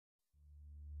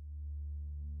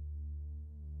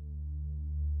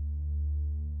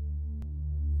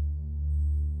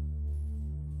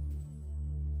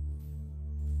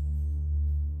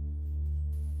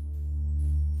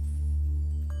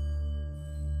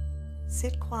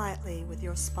Sit quietly with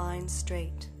your spine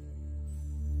straight.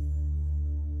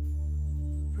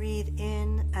 Breathe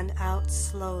in and out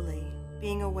slowly,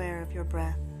 being aware of your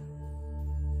breath.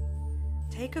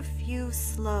 Take a few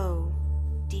slow,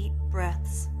 deep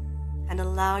breaths and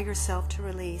allow yourself to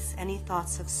release any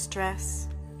thoughts of stress,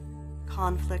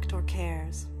 conflict, or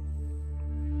cares.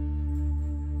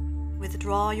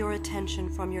 Withdraw your attention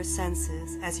from your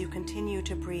senses as you continue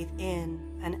to breathe in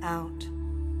and out.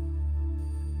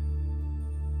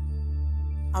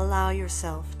 Allow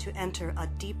yourself to enter a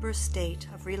deeper state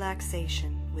of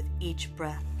relaxation with each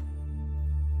breath.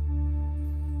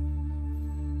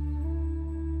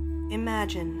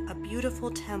 Imagine a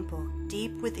beautiful temple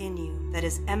deep within you that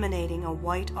is emanating a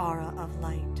white aura of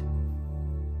light.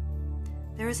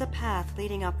 There is a path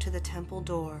leading up to the temple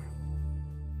door.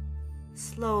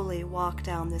 Slowly walk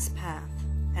down this path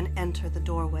and enter the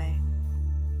doorway.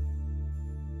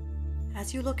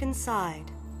 As you look inside,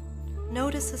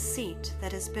 notice a seat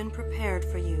that has been prepared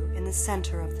for you in the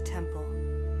center of the temple.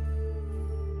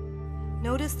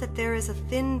 Notice that there is a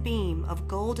thin beam of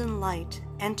golden light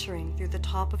entering through the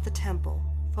top of the temple,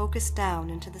 focused down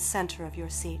into the center of your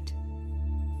seat.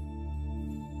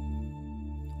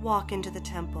 Walk into the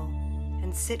temple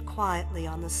and sit quietly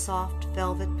on the soft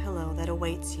velvet pillow that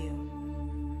awaits you.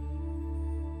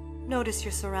 Notice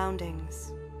your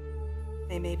surroundings.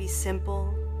 They may be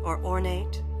simple or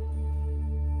ornate.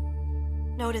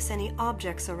 Notice any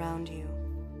objects around you.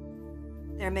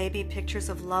 There may be pictures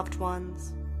of loved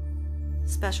ones,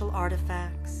 special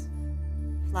artifacts,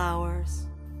 flowers,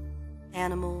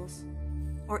 animals,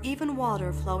 or even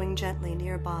water flowing gently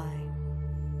nearby.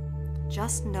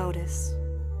 Just notice.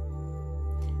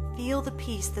 Feel the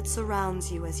peace that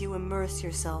surrounds you as you immerse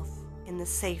yourself in the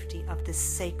safety of this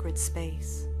sacred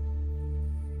space.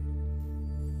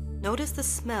 Notice the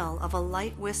smell of a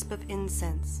light wisp of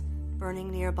incense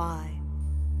burning nearby.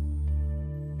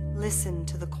 Listen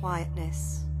to the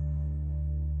quietness.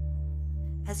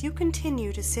 As you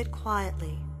continue to sit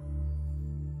quietly,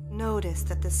 notice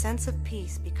that the sense of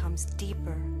peace becomes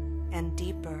deeper and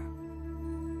deeper.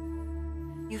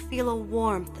 You feel a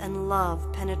warmth and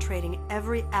love penetrating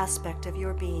every aspect of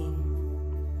your being.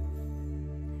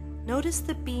 Notice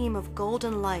the beam of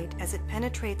golden light as it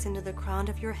penetrates into the crown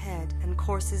of your head and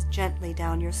courses gently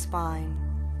down your spine.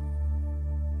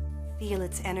 Feel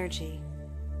its energy.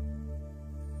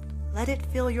 Let it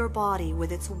fill your body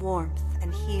with its warmth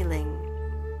and healing.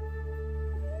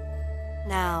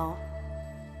 Now,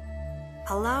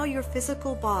 allow your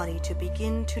physical body to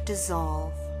begin to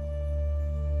dissolve.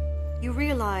 You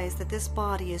realize that this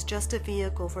body is just a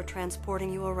vehicle for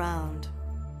transporting you around.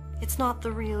 It's not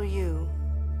the real you.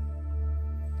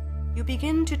 You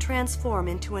begin to transform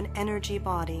into an energy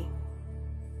body.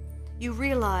 You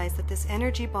realize that this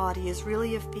energy body is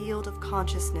really a field of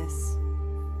consciousness.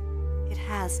 It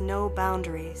has no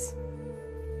boundaries.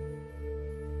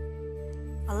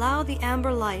 Allow the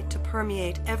amber light to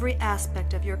permeate every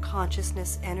aspect of your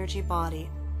consciousness energy body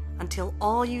until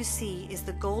all you see is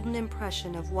the golden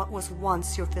impression of what was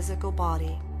once your physical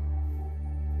body.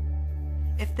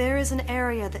 If there is an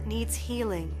area that needs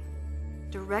healing,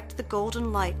 direct the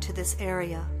golden light to this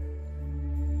area.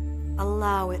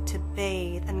 Allow it to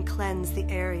bathe and cleanse the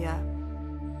area,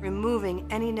 removing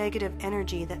any negative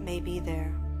energy that may be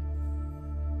there.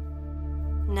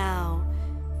 Now,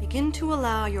 begin to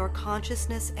allow your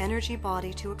consciousness energy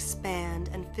body to expand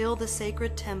and fill the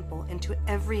sacred temple into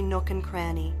every nook and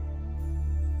cranny.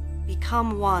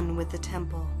 Become one with the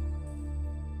temple.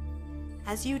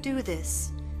 As you do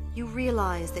this, you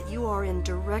realize that you are in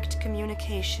direct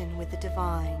communication with the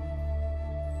divine.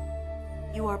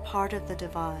 You are part of the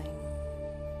divine.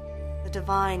 The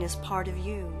divine is part of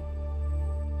you.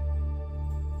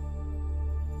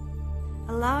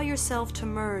 Allow yourself to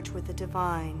merge with the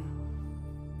divine.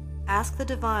 Ask the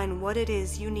divine what it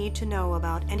is you need to know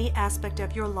about any aspect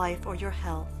of your life or your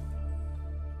health.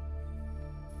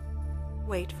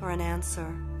 Wait for an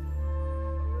answer.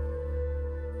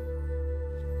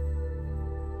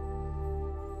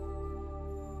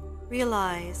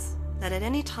 Realize that at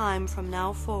any time from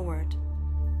now forward,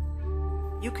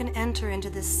 you can enter into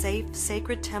this safe,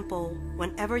 sacred temple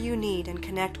whenever you need and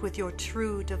connect with your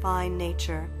true divine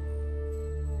nature.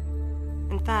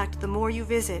 In fact, the more you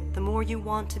visit, the more you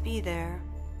want to be there.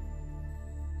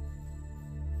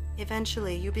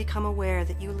 Eventually, you become aware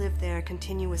that you live there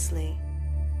continuously.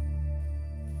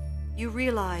 You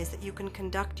realize that you can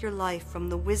conduct your life from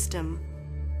the wisdom,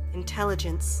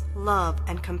 intelligence, love,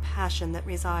 and compassion that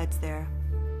resides there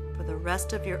for the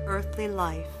rest of your earthly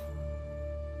life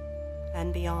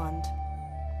and beyond.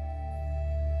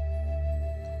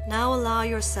 Now allow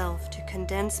yourself to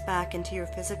condense back into your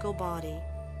physical body.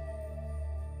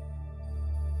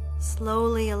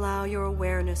 Slowly allow your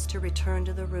awareness to return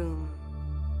to the room.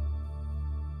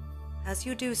 As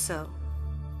you do so,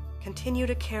 continue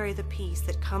to carry the peace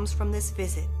that comes from this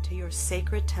visit to your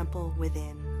sacred temple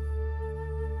within.